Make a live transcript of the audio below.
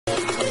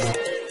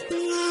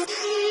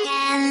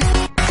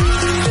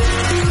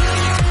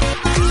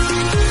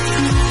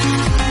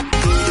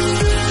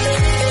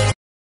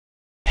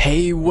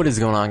What is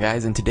going on,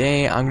 guys? And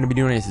today I'm going to be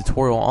doing a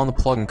tutorial on the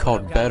plugin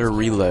called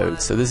BetterReload.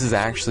 So this is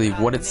actually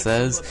what it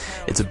says.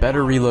 It's a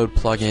BetterReload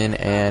plugin,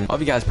 and all of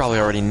you guys probably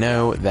already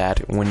know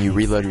that when you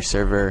reload your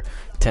server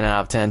 10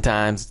 out of 10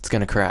 times it's going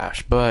to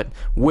crash. But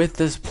with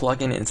this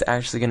plugin, it's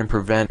actually going to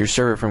prevent your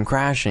server from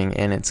crashing,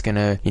 and it's going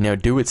to,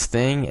 do its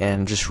thing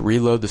and just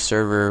reload the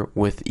server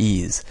with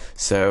ease.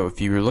 So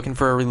if you're looking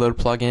for a reload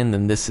plugin,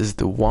 then this is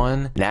the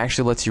one. It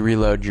actually lets you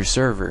reload your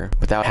server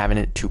without having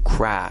it to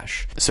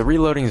crash. So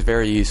reloading is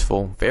very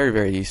useful, very,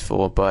 very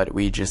useful, but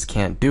we just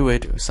can't do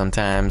it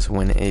sometimes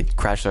when it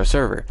crashes our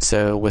server.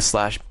 So with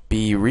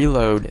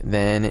 /BReload,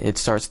 then it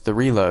starts the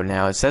reload.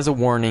 Now it says a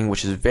warning,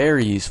 which is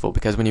very useful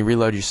because when you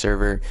reload your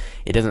server,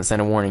 it doesn't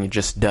send a warning, it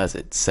just does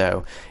it.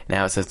 So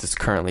now it says it's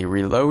currently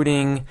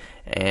reloading,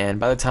 and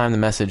by the time the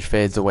message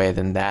fades away,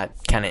 then that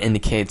kind of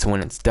indicates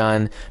when it's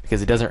done,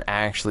 because it doesn't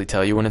actually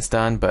tell you when it's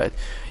done, but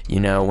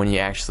when you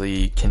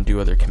actually can do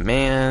other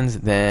commands,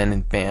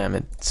 then bam,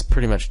 it's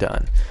pretty much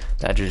done.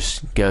 That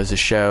just goes to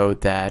show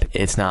that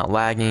it's not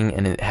lagging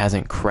and it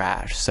hasn't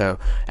crashed. So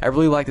I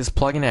really like this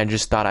plugin. I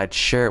just thought I'd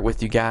share it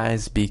with you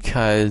guys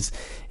because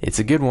it's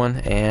a good one,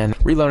 and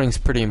reloading is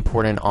pretty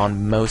important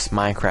on most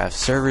Minecraft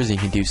servers. You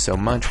can do so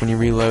much when you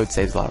reload,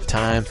 saves a lot of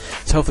time.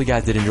 So hopefully you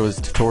guys did enjoy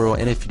this tutorial,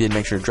 and if you did,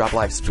 make sure to drop a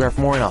like, subscribe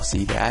for more, and I'll see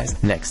you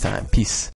guys next time. Peace.